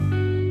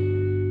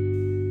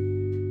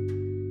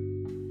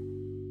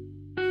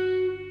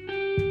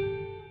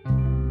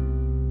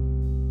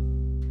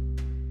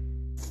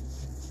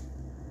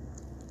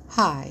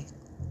Hi,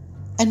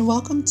 and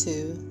welcome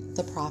to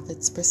The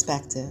Prophet's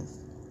Perspective.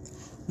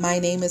 My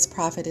name is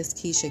Prophetess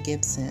Keisha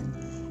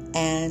Gibson,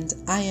 and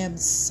I am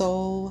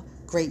so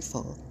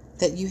grateful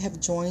that you have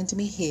joined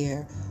me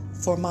here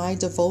for my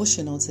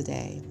devotional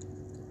today,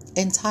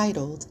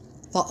 entitled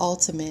The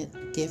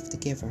Ultimate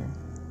Gift Giver.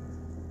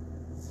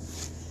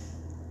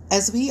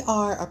 As we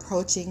are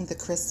approaching the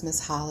Christmas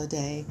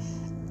holiday,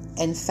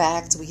 in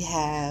fact, we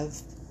have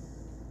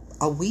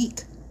a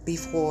week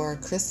before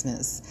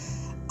Christmas,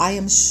 I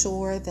am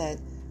sure that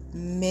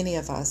many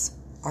of us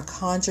are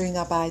conjuring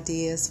up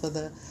ideas for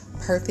the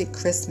perfect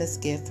Christmas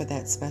gift for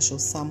that special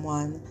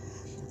someone.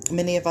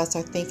 Many of us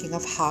are thinking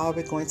of how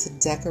we're going to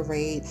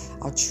decorate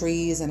our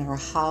trees and our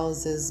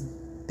houses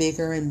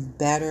bigger and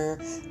better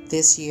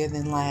this year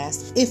than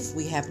last, if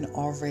we haven't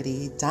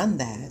already done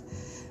that.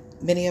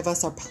 Many of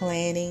us are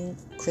planning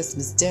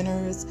Christmas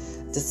dinners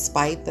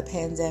despite the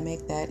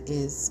pandemic that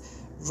is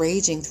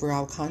raging through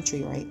our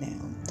country right now.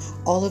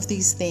 All of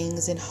these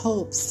things in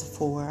hopes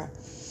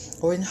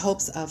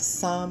of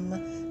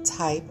some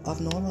type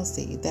of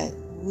normalcy that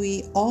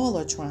we all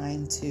are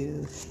trying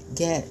to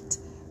get.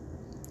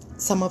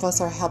 Some of us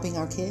are helping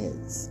our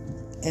kids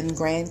and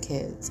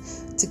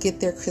grandkids to get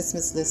their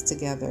Christmas list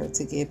together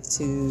to give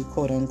to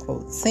quote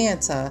unquote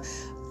Santa,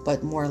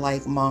 but more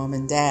like mom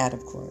and dad,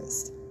 of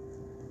course.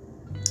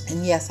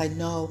 And yes, I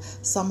know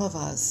some of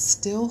us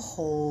still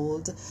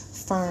hold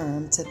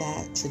firm to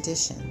that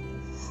tradition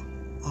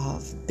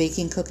of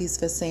baking cookies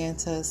for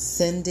Santa,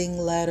 sending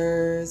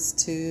letters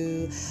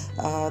to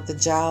the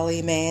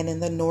jolly man in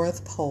the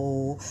North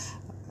Pole,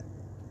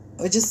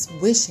 or just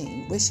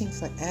wishing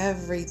for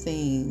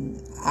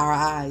everything our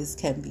eyes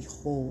can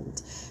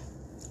behold,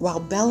 while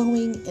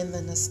bellowing in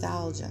the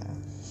nostalgia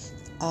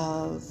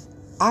of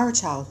our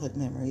childhood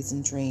memories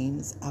and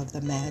dreams of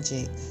the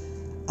magic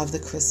of the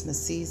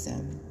Christmas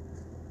season.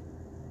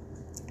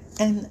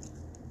 And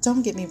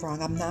don't get me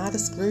wrong, I'm not a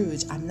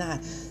Scrooge. I'm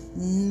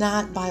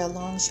not by a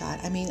long shot.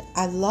 I mean,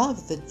 I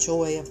love the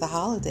joy of the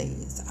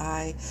holidays.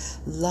 I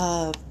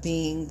love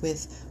being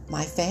with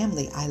my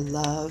family. I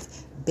love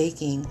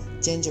baking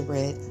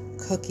gingerbread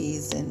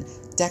cookies and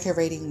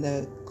decorating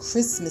the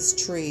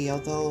Christmas tree,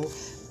 although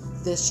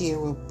this year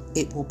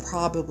it will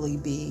probably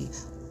be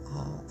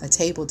a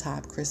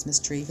tabletop Christmas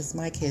tree because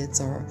my kids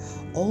are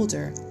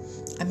older.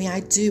 I mean, I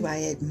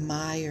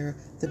admire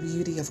the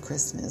beauty of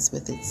Christmas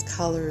with its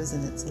colors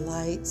and its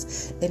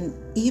lights, and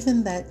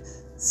even that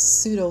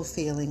pseudo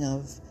feeling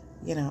of,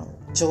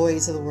 joy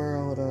to the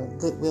world or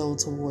goodwill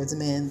towards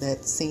men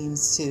that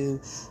seems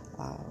to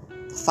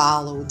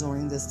follow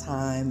during this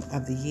time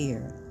of the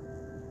year.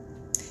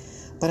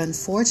 But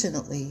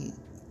unfortunately,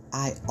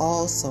 I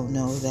also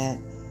know that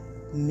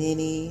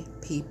many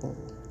people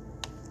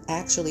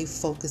actually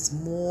focus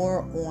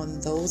more on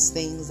those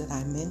things that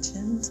I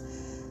mentioned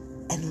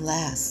and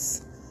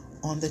less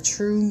on the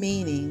true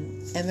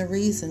meaning and the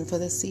reason for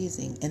the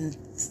season, and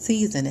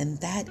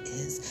that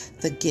is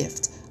the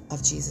gift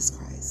of Jesus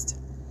Christ.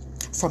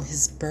 From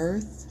his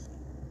birth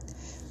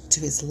to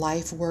his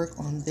life work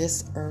on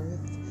this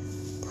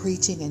earth,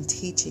 preaching and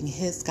teaching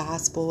his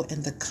gospel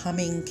and the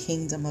coming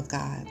kingdom of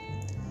God.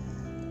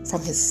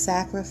 From his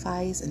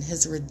sacrifice and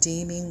his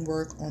redeeming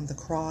work on the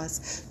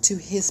cross to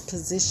his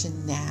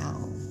position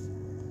now,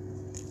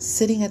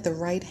 sitting at the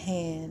right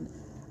hand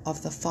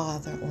of the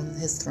Father on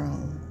his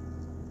throne.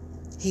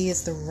 He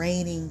is the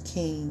reigning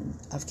King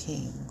of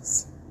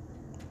Kings.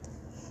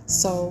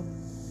 So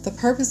the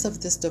purpose of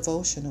this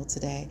devotional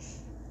today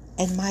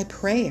and my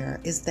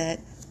prayer is that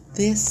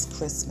this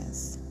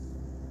Christmas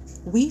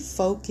we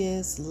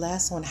focus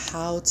less on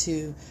how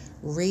to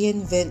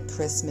reinvent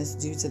Christmas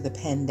due to the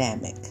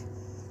pandemic,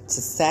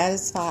 to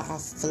satisfy our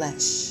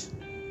flesh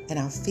and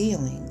our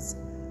feelings,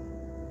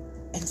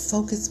 and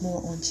focus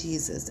more on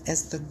Jesus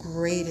as the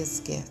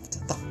greatest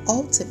gift, the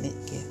ultimate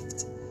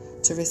gift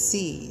to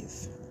receive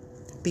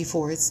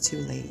before it's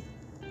too late.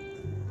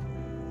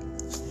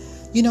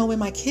 When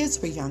my kids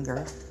were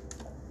younger,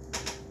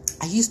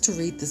 I used to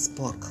read this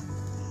book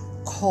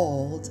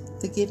called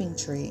The Giving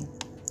Tree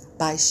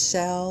by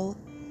Shel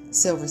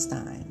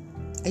Silverstein.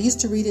 I used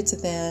to read it to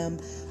them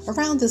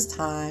around this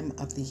time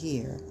of the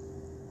year.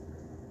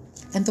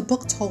 And the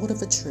book told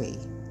of a tree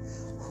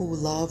who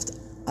loved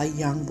a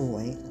young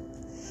boy.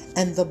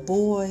 And the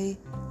boy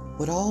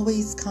would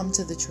always come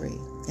to the tree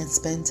and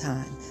spend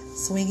time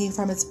swinging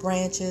from its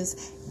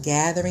branches,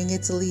 gathering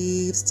its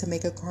leaves to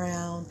make a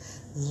crown,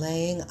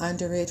 laying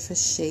under it for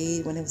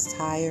shade when it was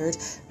tired,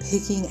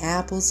 picking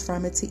apples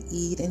from it to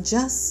eat, and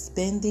just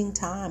spending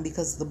time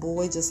because the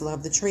boy just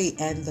loved the tree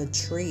and the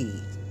tree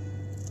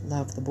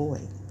loved the boy.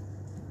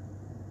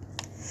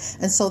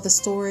 And so the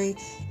story,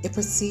 it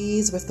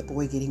proceeds with the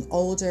boy getting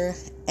older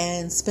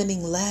and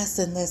spending less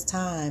and less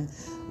time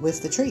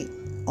with the tree,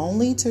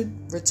 only to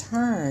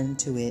return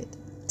to it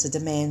to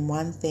demand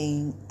one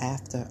thing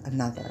after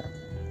another.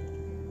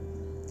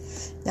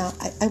 Now,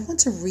 I want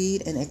to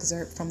read an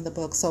excerpt from the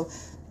book, so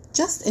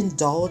just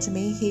indulge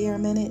me here a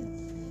minute.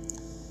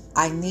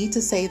 I need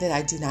to say that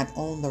I do not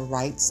own the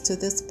rights to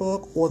this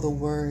book or the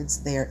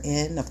words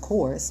therein, of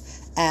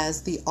course,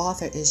 as the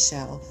author is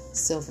Shel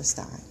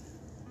Silverstein.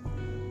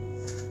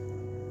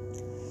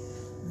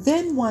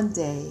 Then one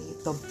day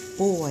the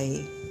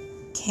boy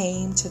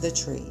came to the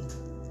tree,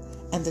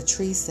 and the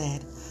tree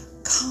said,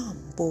 "Come,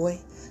 boy,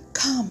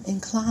 come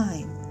and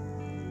climb.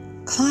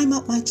 Climb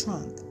up my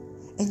trunk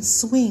and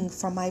swing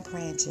from my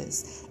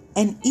branches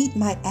and eat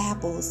my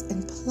apples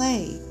and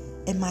play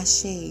in my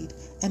shade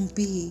and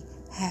be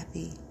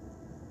happy."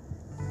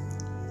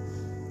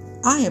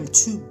 "I am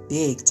too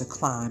big to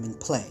climb and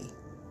play,"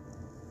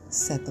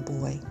 said the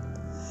boy.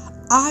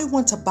 "I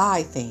want to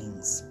buy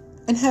things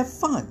and have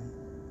fun.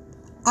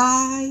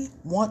 I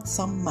want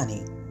some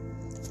money.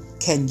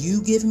 Can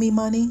you give me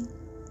money?"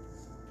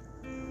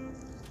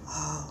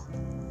 "Oh,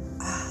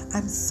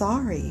 I'm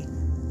sorry,"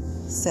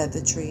 said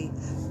the tree,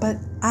 "but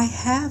I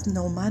have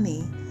no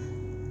money.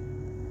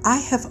 I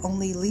have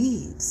only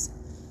leaves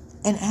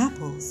and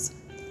apples.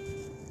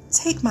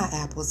 Take my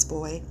apples,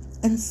 boy,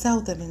 and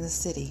sell them in the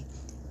city.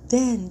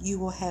 Then you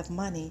will have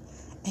money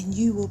and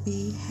you will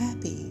be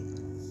happy."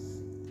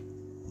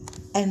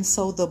 And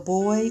so the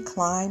boy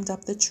climbed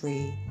up the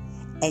tree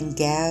and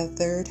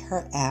gathered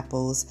her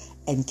apples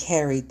and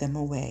carried them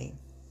away.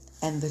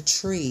 And the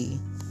tree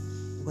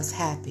was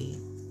happy.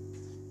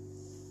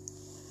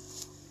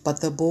 But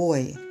the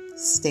boy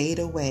stayed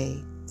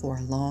away for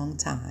a long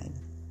time,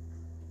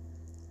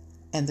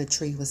 and the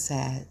tree was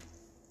sad.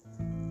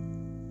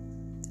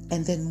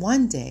 And then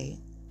one day,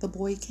 the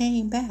boy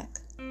came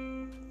back,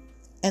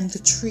 and the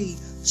tree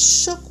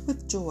shook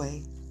with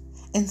joy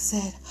and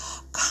said,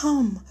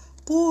 "Come,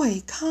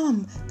 boy,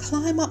 come,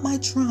 climb up my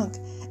trunk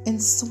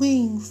and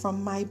swing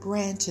from my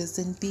branches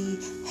and be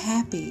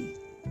happy."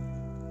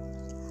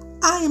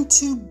 "I am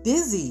too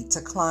busy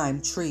to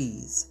climb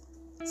trees,"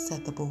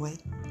 said the boy.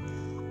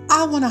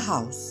 "I want a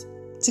house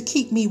to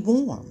keep me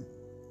warm,"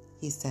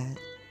 he said.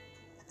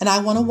 "And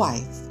I want a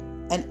wife,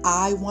 and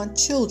I want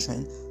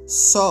children,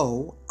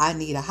 so I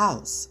need a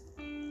house.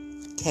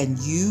 Can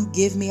you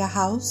give me a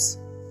house?"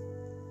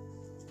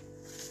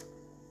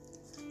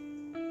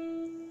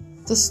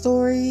 The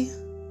story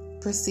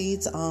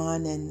proceeds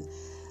on, and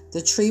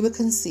the tree would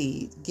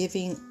concede,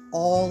 giving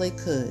all it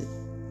could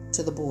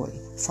to the boy,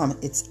 from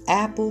its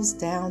apples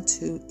down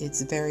to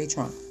its very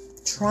trunk,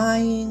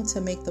 trying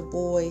to make the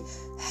boy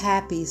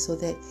happy so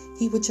that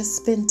he would just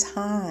spend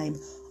time,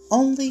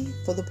 only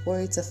for the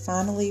boy to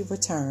finally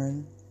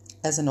return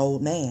as an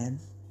old man,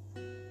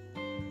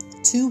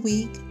 too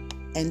weak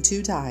and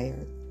too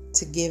tired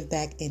to give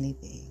back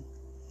anything.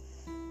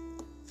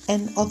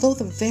 And although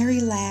the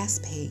very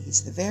last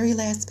page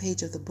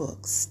of the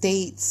book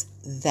states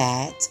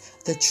that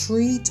the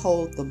tree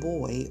told the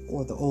boy,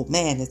 or the old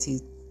man as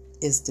he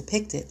is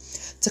depicted,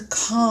 to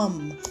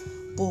 "Come,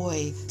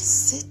 boy,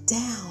 sit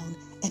down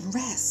and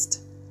rest"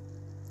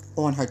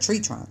 on her tree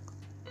trunk.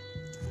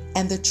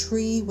 And the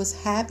tree was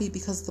happy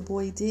because the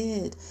boy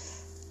did.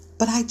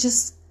 But I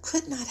just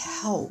could not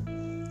help,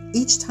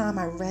 each time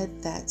I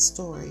read that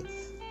story,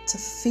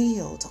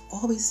 to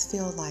always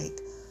feel like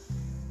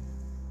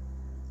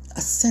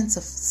a sense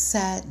of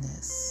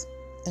sadness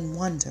and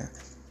wonder.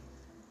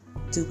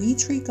 Do we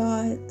treat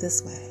God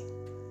this way?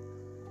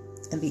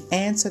 And the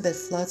answer that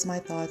floods my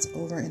thoughts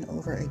over and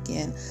over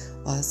again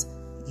was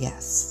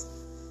yes.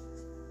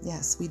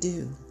 Yes, we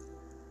do.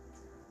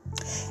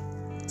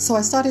 So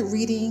I started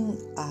reading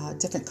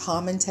different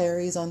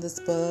commentaries on this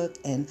book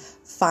and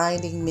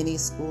finding many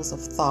schools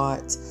of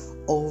thought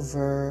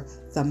over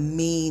the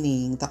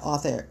meaning the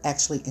author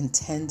actually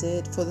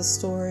intended for the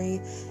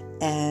story.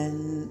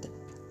 And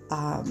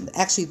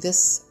actually,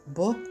 this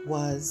book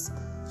was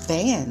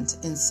banned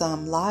in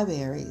some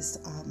libraries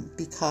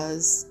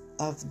because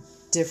of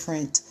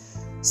different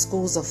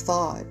schools of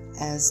thought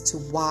as to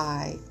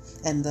why,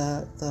 and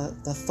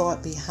the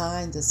thought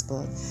behind this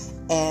book.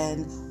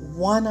 And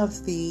one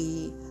of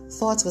the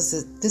thoughts was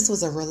that this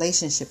was a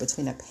relationship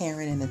between a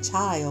parent and a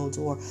child,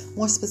 or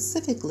more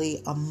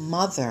specifically, a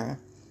mother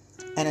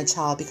and a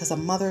child, because a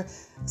mother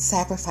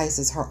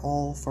sacrifices her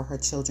all for her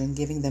children,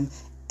 giving them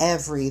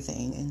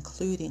everything,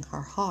 including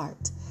her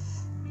heart.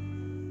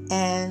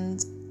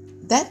 And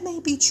that may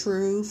be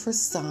true for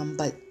some,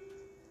 but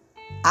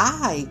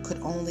I could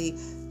only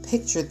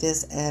picture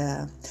this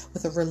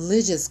with a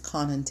religious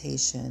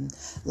connotation,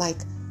 like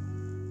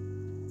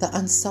the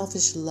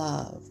unselfish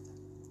love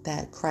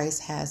that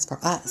Christ has for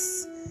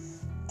us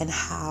and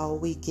how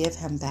we give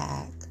him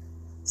back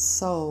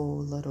so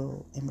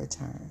little in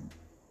return.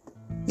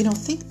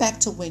 Think back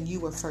to when you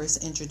were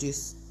first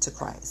introduced to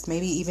Christ,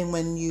 maybe even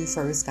when you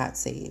first got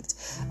saved,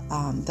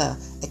 the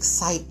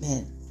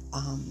excitement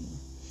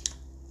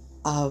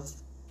of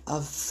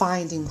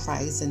finding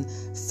Christ and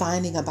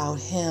finding about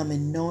him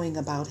and knowing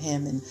about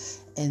him, and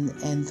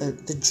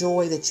the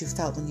joy that you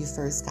felt when you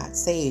first got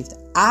saved.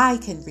 I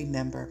can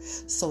remember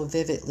so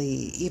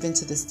vividly, even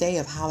to this day,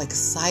 of how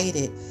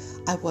excited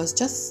I was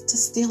just to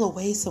steal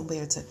away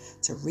somewhere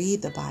to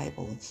read the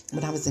Bible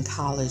when I was in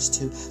college,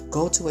 to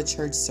go to a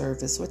church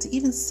service, or to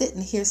even sit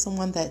and hear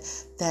someone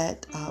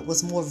that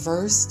was more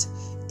versed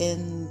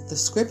in the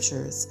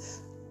scriptures,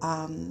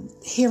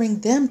 hearing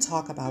them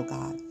talk about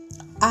God.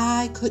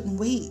 I couldn't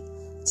wait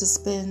to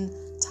spend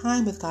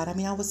time with God. I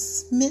mean, I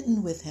was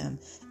smitten with him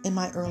in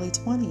my early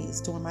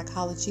 20s during my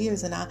college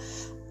years, and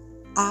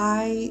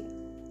I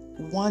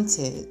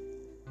wanted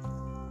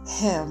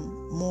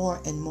him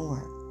more and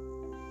more.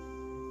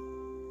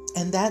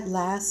 And that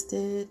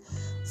lasted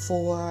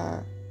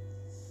for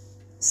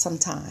some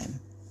time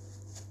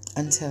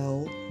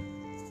until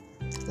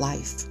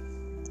life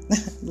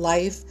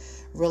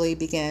really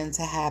began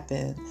to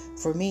happen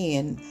for me,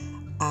 and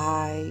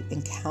I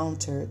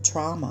encountered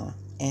trauma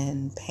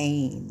and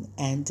pain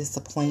and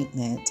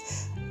disappointment,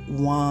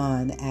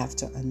 one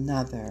after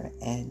another,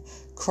 and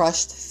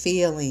crushed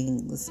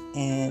feelings,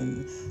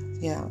 and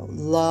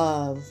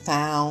love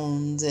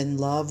found and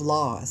love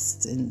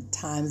lost, and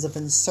times of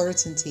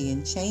uncertainty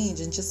and change,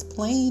 and just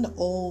plain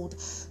old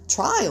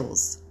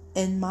trials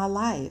in my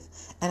life.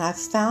 And I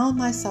found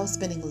myself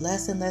spending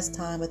less and less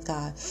time with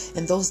God,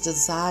 and those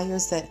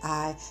desires that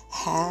I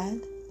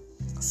had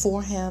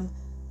for him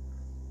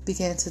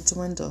began to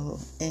dwindle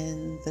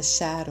in the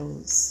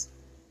shadows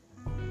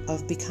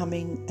of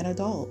becoming an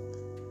adult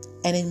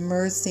and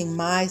immersing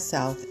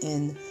myself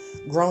in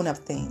grown-up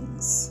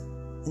things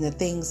and the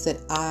things that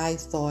I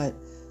thought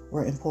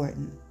were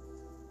important.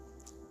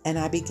 And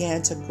I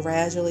began to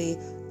gradually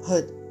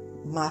put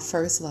my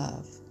first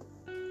love,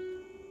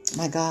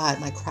 my God,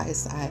 my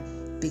Christ, I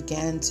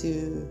began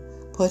to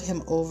put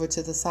him over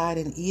to the side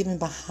and even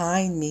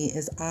behind me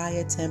as I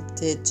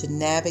attempted to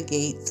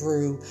navigate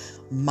through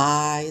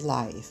my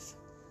life.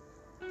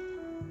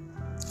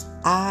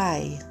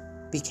 I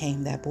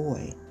became that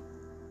boy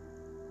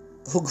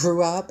who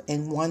grew up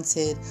and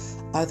wanted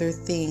other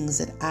things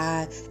that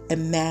I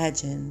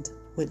imagined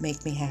would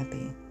make me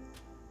happy.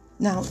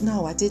 Now,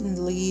 no, I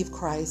didn't leave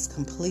Christ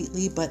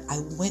completely, but I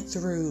went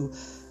through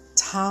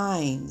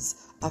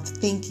times of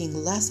thinking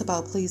less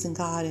about pleasing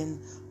God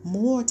and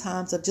more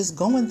times of just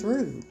going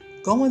through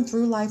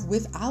life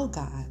without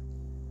God,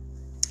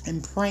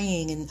 and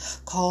praying and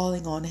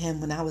calling on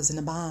him when I was in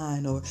a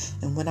bind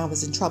and when I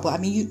was in trouble. I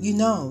mean, you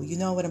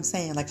know what I'm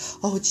saying? Like,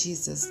 oh,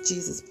 Jesus,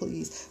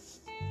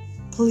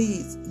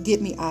 please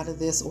get me out of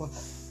this. Or,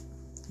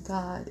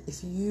 God,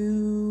 if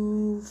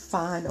you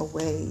find a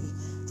way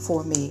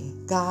for me,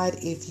 God,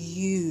 if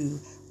you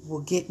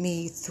will get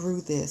me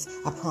through this,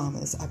 I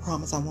promise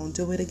I won't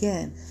do it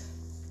again.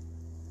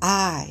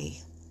 I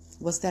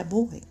was that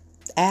boy,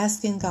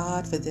 asking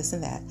God for this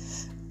and that,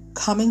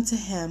 coming to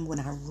him when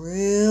I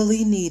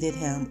really needed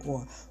him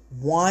or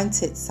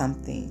wanted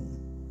something.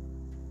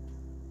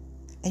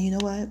 And you know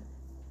what?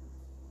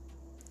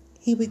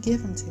 He would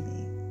give them to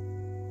me.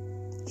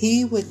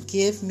 He would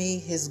give me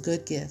his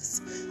good gifts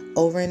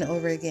over and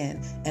over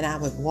again. And I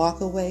would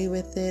walk away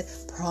with it,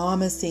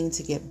 promising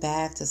to get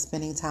back to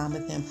spending time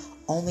with him,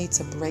 only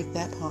to break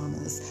that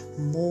promise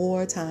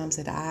more times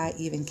than I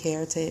even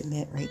care to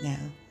admit right now.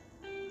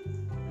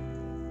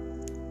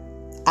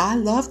 I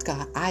loved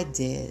God. I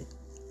did.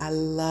 I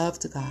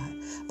loved God.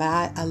 But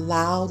I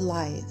allowed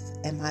life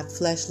and my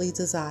fleshly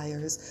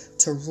desires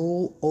to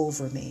rule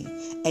over me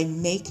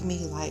and make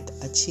me like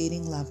a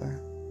cheating lover,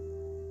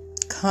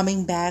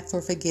 coming back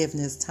for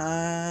forgiveness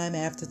time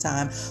after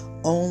time,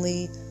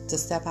 only to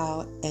step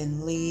out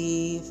and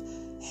leave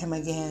him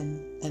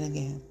again and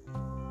again.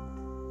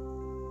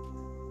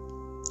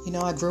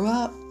 I grew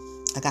up.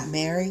 I got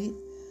married.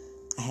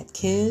 I had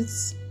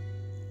kids.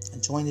 I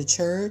joined the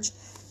church.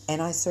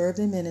 And I served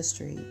in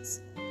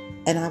ministries,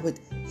 and I would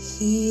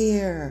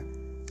hear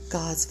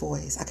God's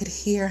voice. I could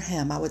hear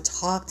him. I would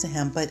talk to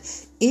him, but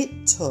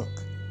it took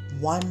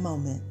one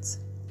moment,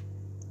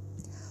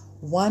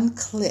 one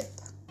clip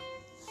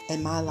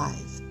in my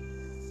life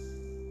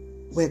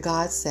where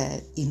God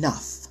said,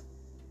 enough.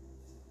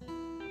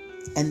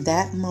 And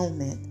that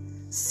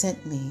moment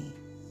sent me,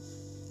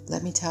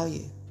 let me tell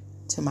you,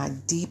 to my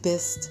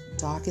deepest,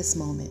 darkest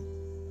moment,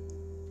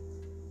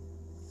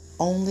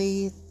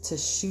 only to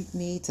shoot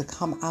me to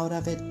come out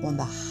of it on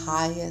the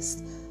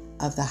highest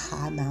of the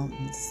high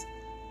mountains.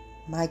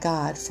 My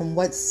God, from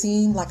what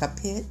seemed like a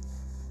pit,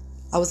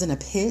 I was in a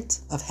pit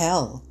of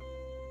hell,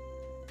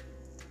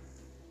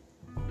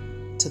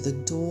 to the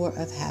door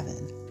of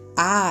heaven.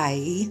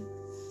 I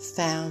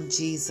found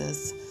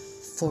Jesus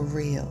for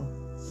real.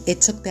 It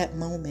took that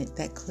moment,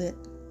 that clip,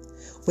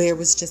 where it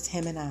was just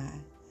him and I.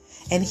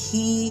 And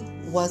he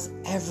was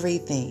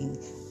everything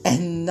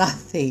and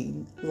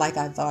nothing like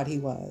I thought he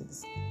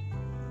was.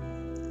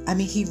 I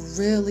mean, he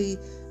really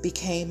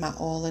became my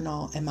all in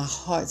all, and my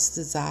heart's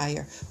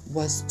desire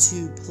was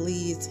to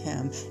please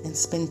him and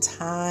spend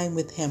time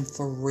with him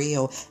for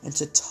real, and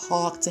to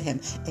talk to him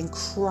and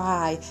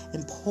cry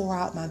and pour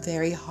out my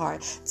very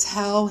heart,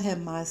 tell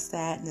him my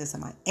sadness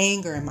and my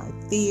anger and my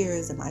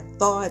fears and my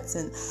thoughts,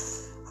 and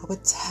I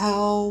would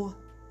tell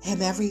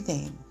him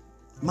everything.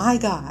 My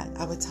God,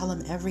 I would tell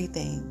him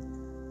everything.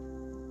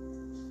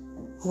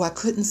 Who I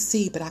couldn't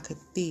see, but I could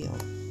feel.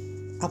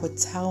 I would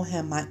tell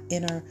him my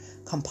inner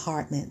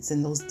compartments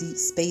and those deep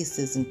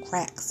spaces and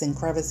cracks and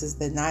crevices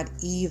that not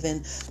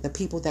even the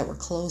people that were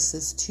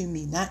closest to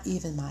me, not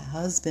even my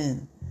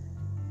husband,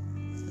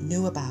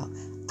 knew about.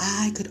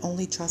 I could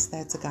only trust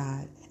that to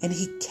God. And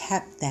he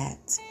kept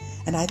that.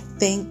 And I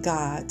thank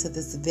God to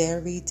this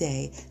very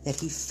day that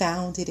he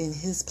found it in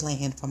his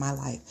plan for my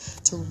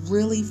life to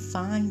really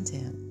find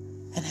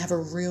him and have a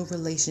real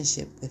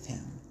relationship with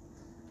him.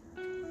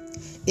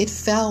 It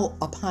fell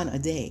upon a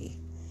day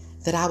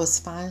that I was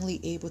finally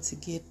able to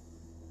give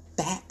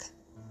back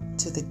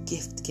to the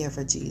gift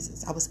giver,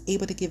 Jesus. I was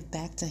able to give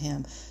back to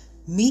him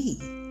me.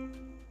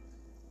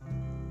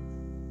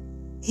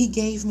 He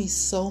gave me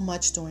so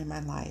much during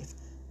my life,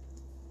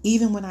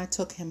 even when I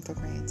took him for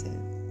granted.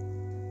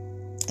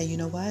 And you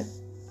know what?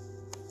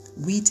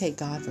 We take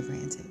God for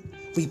granted.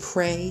 We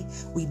pray,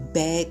 we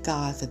beg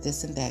God for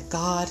this and that.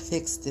 God,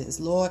 fix this.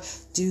 Lord,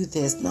 do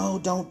this. No,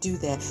 don't do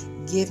that.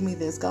 Give me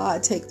this.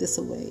 God, take this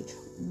away.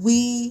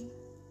 We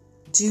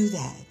do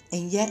that.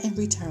 And yet in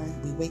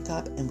return, we wake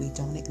up and we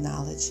don't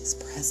acknowledge his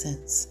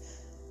presence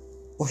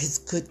or his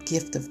good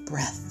gift of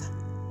breath.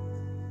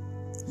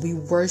 We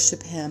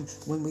worship him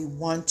when we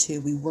want to.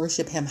 We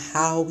worship him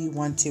how we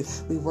want to.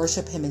 We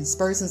worship him in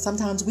spurts, and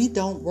sometimes we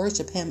don't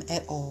worship him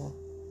at all.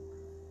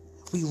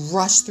 We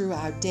rush through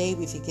our day.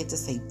 We forget to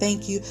say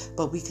thank you,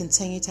 but we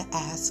continue to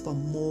ask for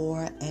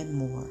more and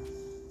more.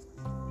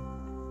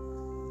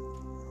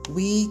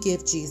 We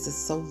give Jesus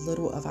so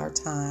little of our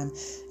time,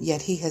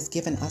 yet he has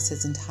given us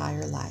his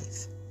entire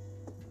life.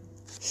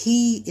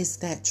 He is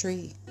that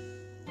tree,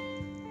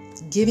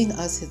 giving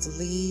us his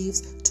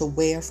leaves to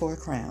wear for a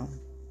crown,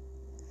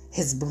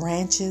 his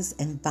branches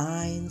and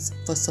vines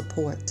for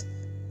support,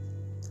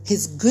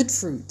 his good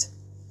fruit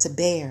to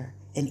bear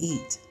and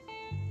eat.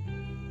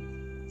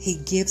 He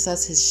gives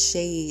us his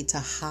shade to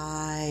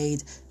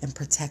hide and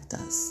protect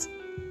us,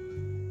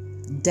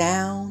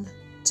 down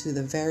to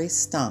the very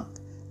stump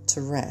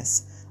to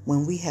rest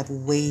when we have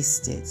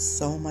wasted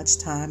so much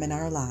time in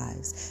our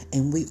lives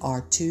and we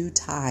are too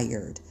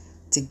tired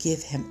to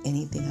give him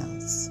anything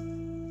else.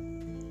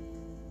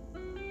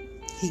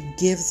 He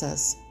gives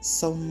us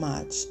so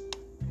much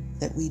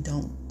that we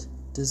don't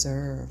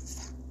deserve.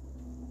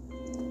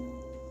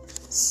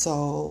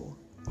 So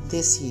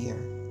this year,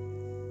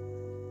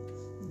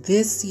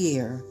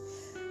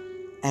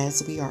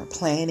 as we are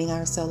planning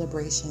our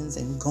celebrations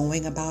and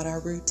going about our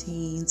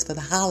routines for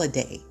the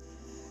holiday,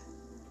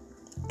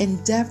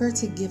 endeavor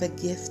to give a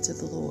gift to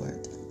the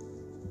Lord.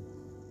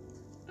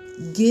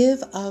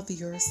 Give of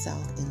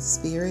yourself in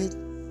spirit,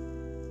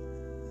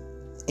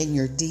 in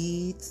your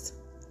deeds,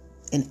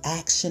 in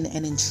action,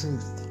 and in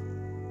truth.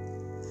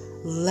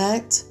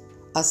 Let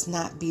us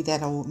not be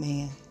that old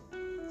man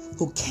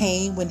who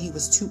came when he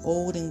was too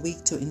old and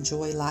weak to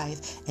enjoy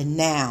life and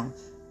now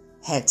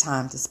had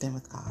time to spend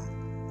with God.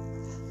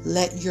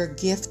 Let your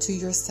gift to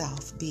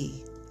yourself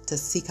be to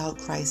seek out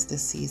Christ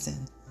this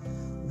season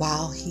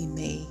while he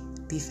may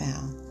be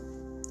found.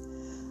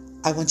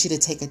 I want you to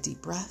take a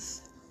deep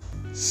breath.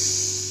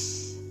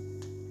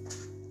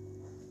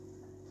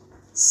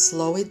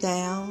 Slow it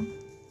down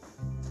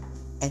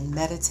and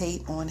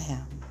meditate on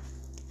him.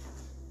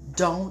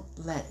 Don't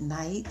let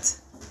night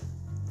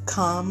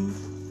come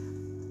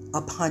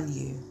upon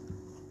you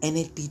and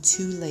it be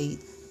too late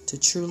to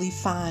truly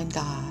find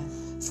God,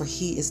 for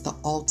he is the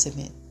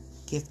ultimate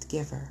gift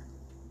giver.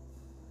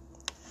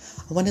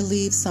 I want to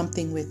leave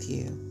something with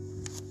you.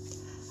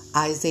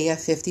 Isaiah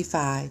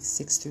 55,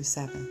 6 through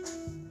 7.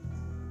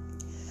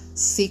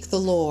 Seek the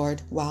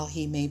Lord while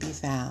he may be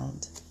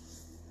found.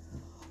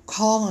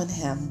 Call on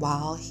him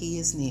while he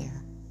is near.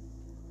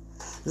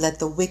 Let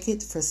the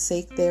wicked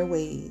forsake their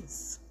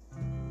ways,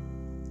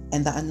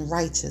 and the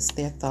unrighteous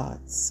their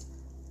thoughts.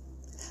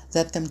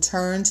 Let them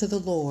turn to the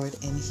Lord,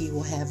 and he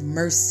will have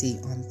mercy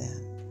on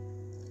them,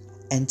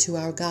 and to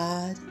our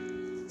God,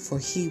 for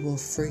he will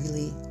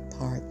freely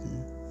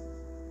pardon.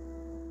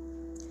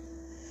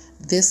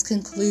 This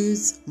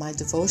concludes my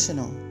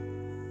devotional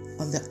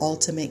on the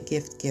ultimate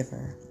gift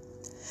giver.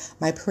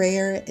 My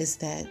prayer is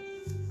that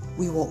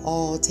we will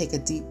all take a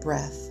deep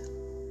breath,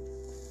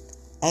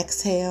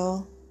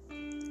 exhale,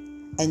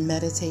 and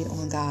meditate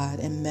on God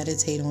and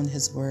meditate on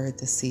his word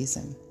this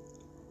season.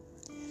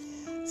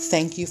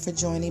 Thank you for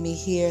joining me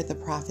here at the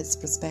Prophet's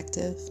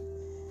Perspective.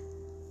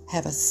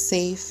 Have a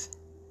safe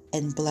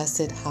and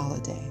blessed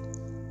holiday.